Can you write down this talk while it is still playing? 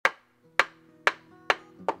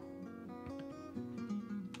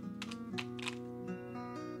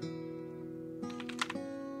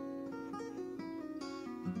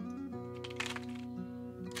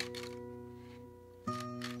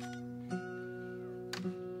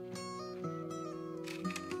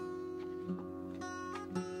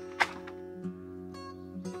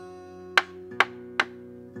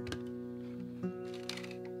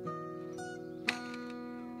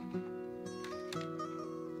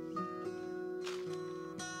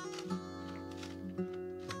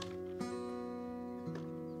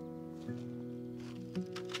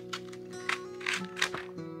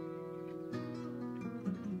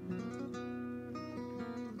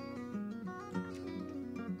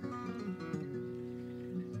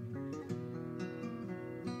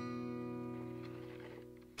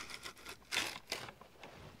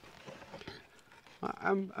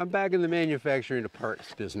I'm back in the manufacturing of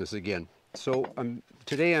parts business again. So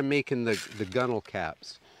today I'm making the gunnel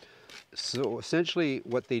caps. So essentially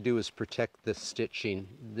what they do is protect the stitching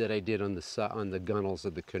that I did on the gunnels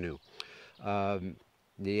of the canoe. Um,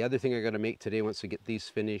 the other thing I got to make today, once we get these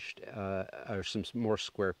finished, are some more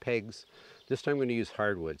square pegs. This time I'm going to use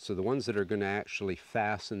hardwood. So the ones that are going to actually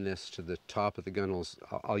fasten this to the top of the gunnels,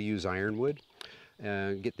 I'll use ironwood.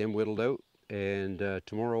 Get them whittled out. And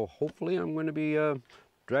tomorrow, hopefully, I'm going to be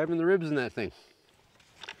driving the ribs in that thing.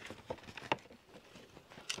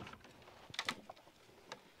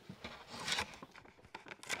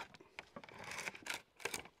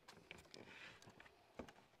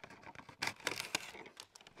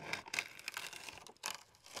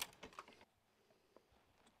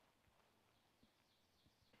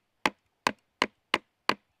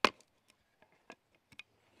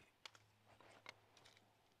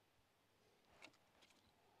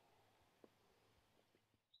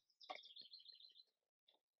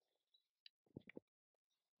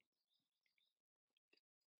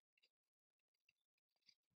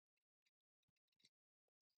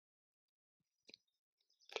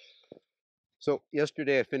 So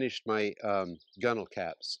yesterday I finished my gunnel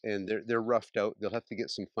caps, and they're roughed out. They'll have to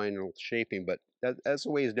get some final shaping, but that's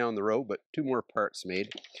a ways down the road. But two more parts made.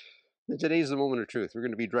 And today's the moment of truth. We're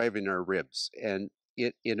going to be driving our ribs, and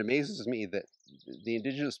it amazes me that the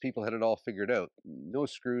indigenous people had it all figured out. No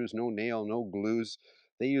screws, no nail, no glues.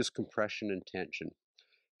 They use compression and tension,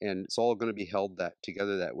 and it's all going to be held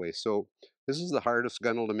together that way. So this is the hardest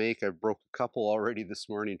gunnel to make. I've broke a couple already this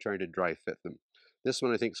morning trying to dry fit them. This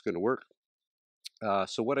one I think is going to work.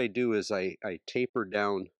 So what I do is I taper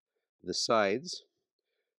down the sides,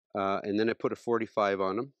 and then I put a 45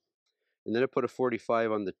 on them, and then I put a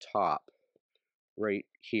 45 on the top right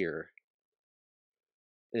here.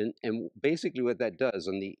 And basically what that does,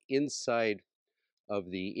 on the inside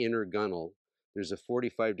of the inner gunnel, there's a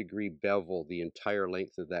 45-degree bevel the entire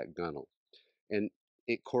length of that gunnel. And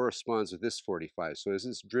it corresponds with this 45. So as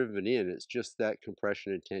it's driven in, it's just that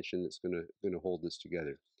compression and tension that's gonna hold this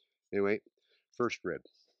together. Anyway, first rib.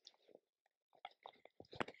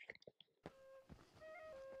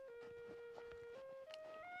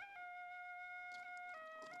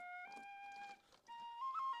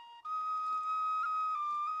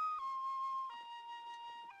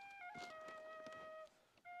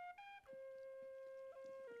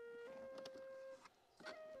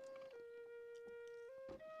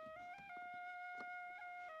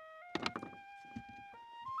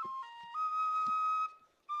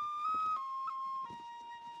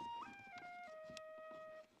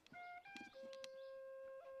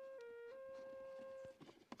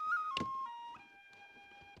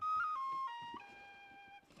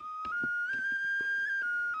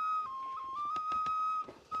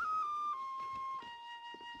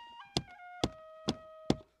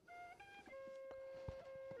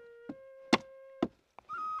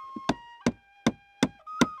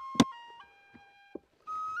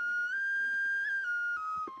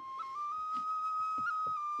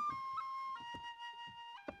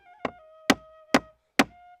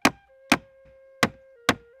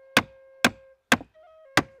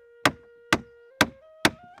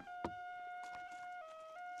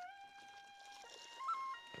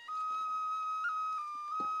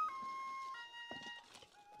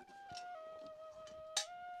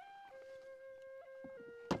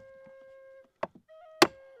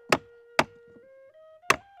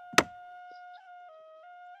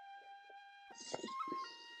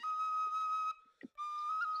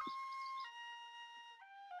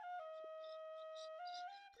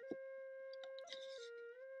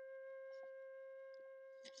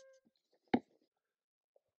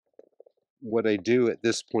 What I do at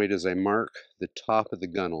this point is I mark the top of the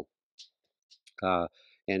gunnel. Uh,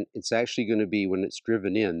 and it's actually going to be, when it's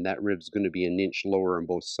driven in, that rib's going to be an inch lower on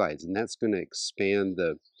both sides. And that's going to expand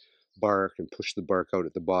the bark and push the bark out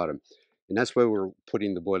at the bottom. And that's why we're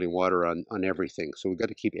putting the boiling water on everything. So we've got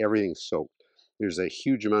to keep everything soaked. There's a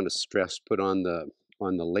huge amount of stress put on the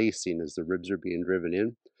lacing as the ribs are being driven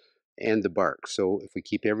in, and the bark. So if we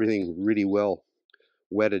keep everything really well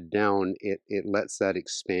wetted down, it lets that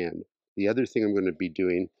expand. The other thing I'm going to be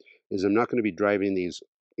doing is I'm not going to be driving these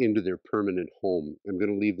into their permanent home. I'm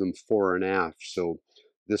going to leave them fore and aft. So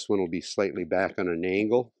this one will be slightly back on an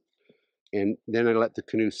angle. And then I let the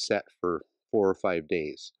canoe set for 4 or 5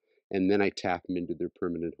 days. And then I tap them into their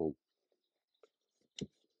permanent home.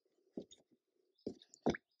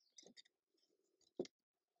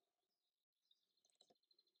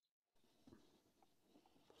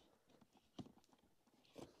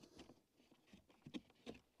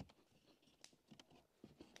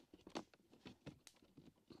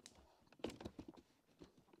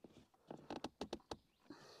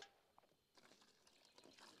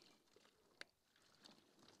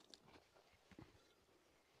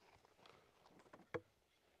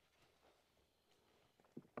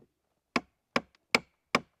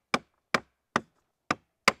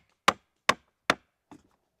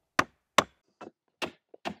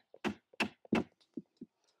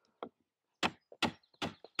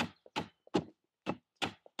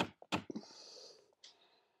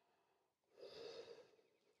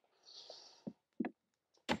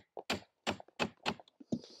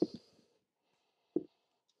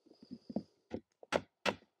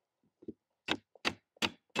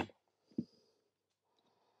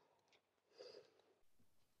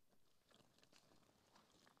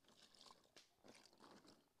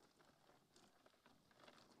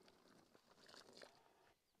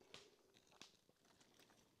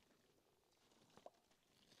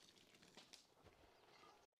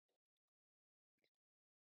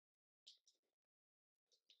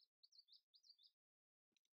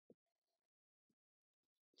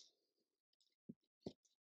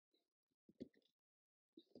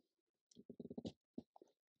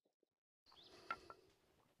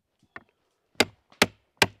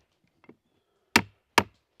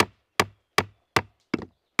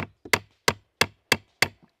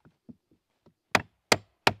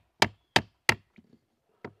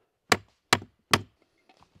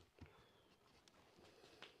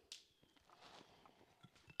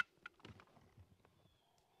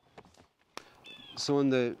 So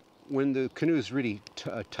when the canoe is really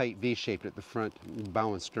tight V-shaped at the front,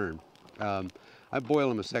 bow and stern, I boil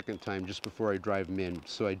them a second time just before I drive them in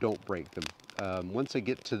so I don't break them. Once I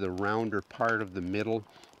get to the rounder part of the middle,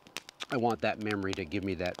 I want that memory to give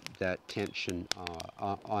me that tension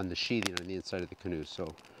on the sheathing on the inside of the canoe.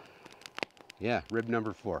 So yeah, rib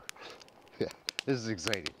number 4. Yeah, this is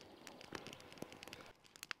exciting.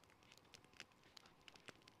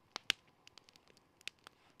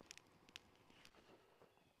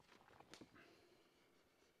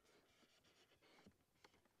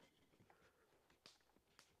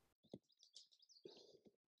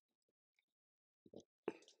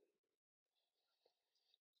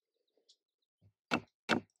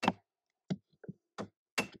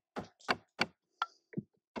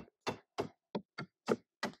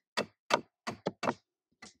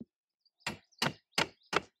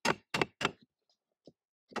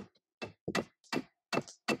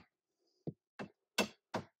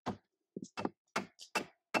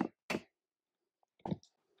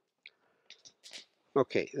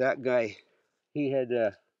 Okay, that guy, he had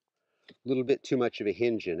a little bit too much of a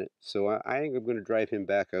hinge in it, so I think I'm going to drive him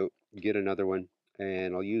back out, get another one,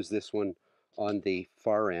 and I'll use this one on the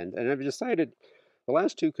far end. And I've decided the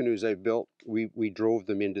last 2 canoes I've built, we drove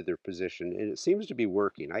them into their position, and it seems to be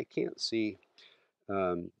working. I can't see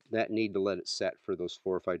that need to let it set for those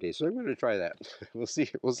 4 or 5 days. So I'm going to try that. We'll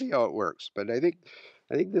see how it works. But I think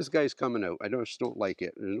this guy's coming out. I just don't like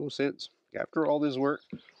it. There's no sense after all this work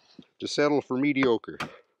to settle for mediocre.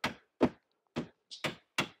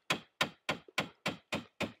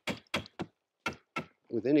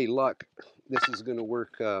 With any luck, this is going to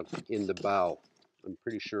work in the bow. I'm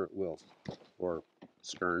pretty sure it will, or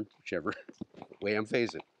stern, whichever way I'm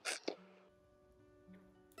facing.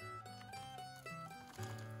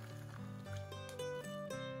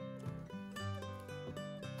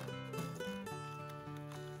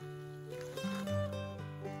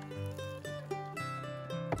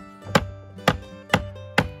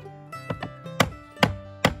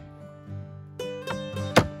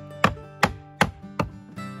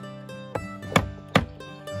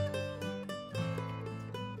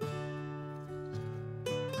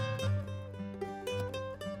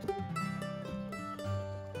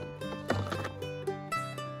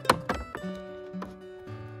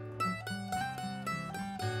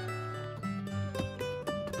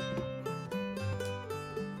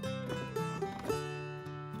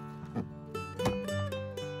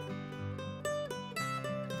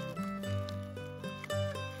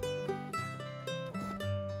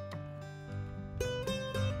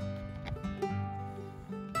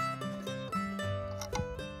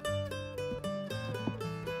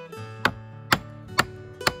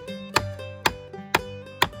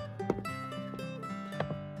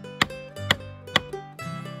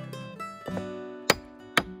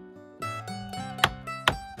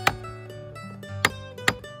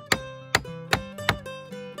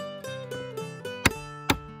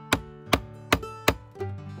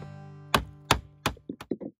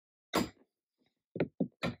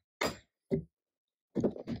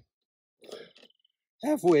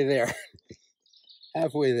 Halfway there.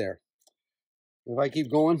 Halfway there. If I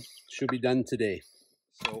keep going, should be done today.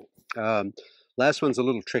 So last one's a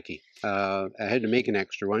little tricky. I had to make an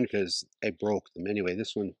extra one because I broke them. Anyway,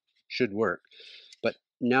 this one should work. But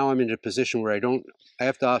now I'm in a position where I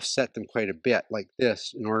have to offset them quite a bit like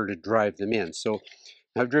this in order to drive them in. So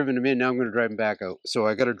I've driven them in, now I'm going to drive them back out. So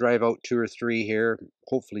I got to drive out 2 or 3 here,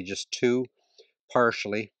 hopefully just 2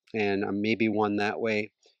 partially, and maybe 1 that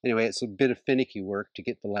way. Anyway, it's a bit of finicky work to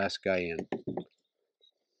get the last guy in.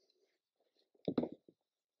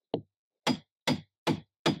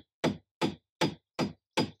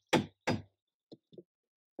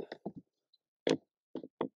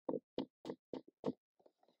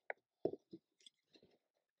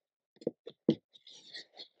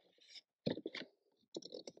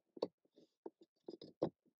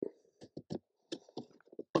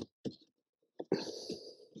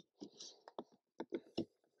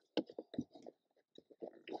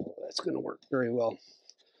 That's going to work very well.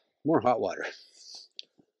 More hot water.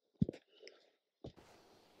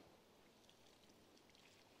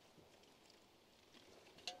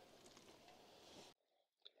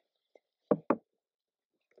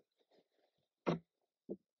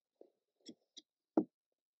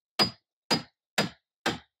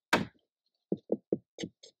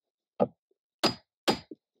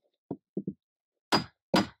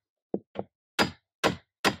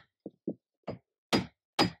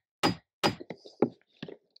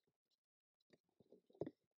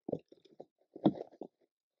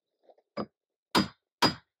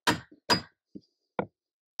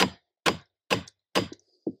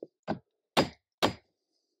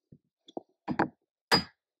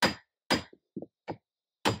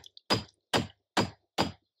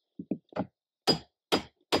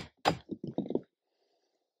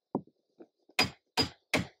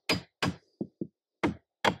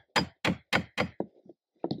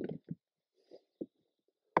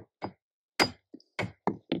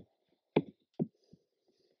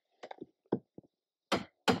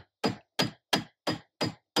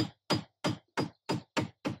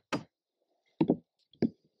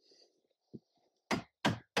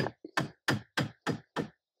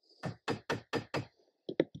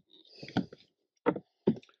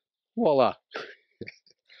 voila.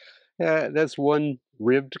 That's one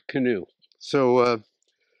ribbed canoe. So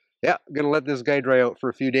yeah, gonna let this guy dry out for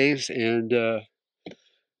a few days, and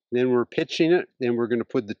then we're pitching it. Then we're gonna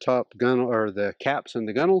put the top gunnel or the caps on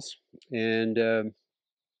the gunnels, and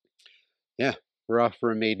yeah, we're off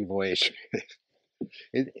for a maiden voyage.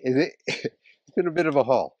 It's been a bit of a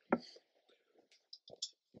haul.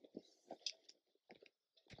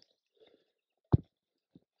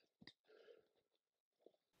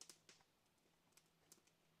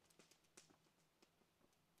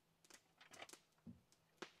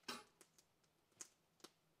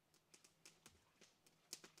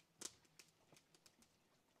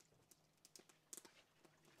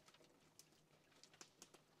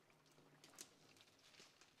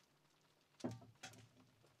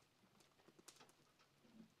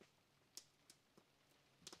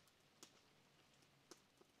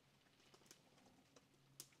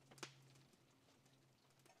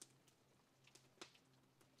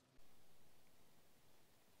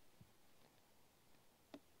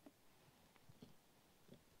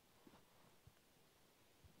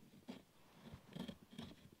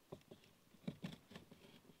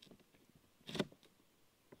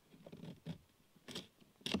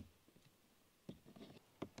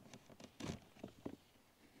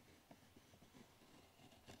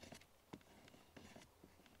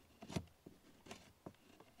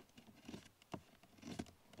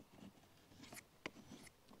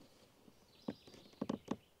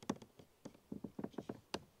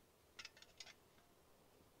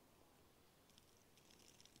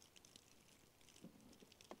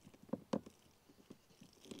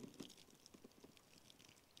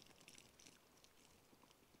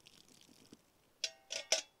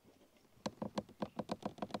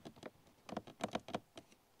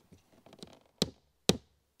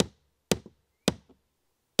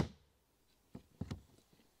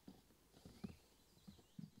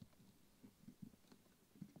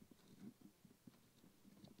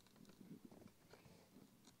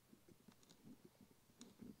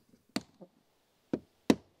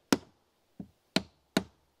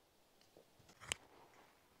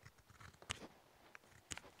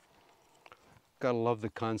 Gotta love the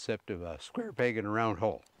concept of a square peg in a round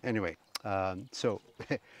hole. Anyway, canoe's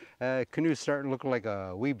starting to look like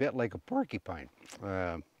a wee bit like a porcupine,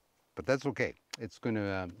 but that's okay. It's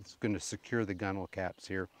gonna secure the gunnel caps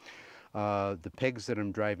here. The pegs that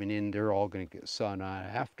I'm driving in, they're all gonna get sawn on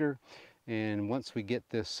after. And once we get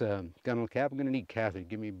this gunnel cap, I'm gonna need Kathy to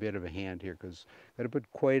give me a bit of a hand here because I gotta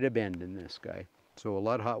put quite a bend in this guy. So a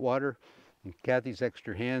lot of hot water. And Kathy's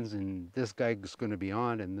extra hands, and this guy is going to be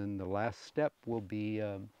on, and then the last step will be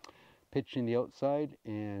pitching the outside,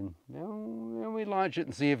 and then we launch it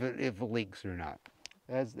and see if it leaks or not.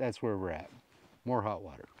 That's where we're at. More hot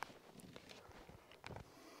water.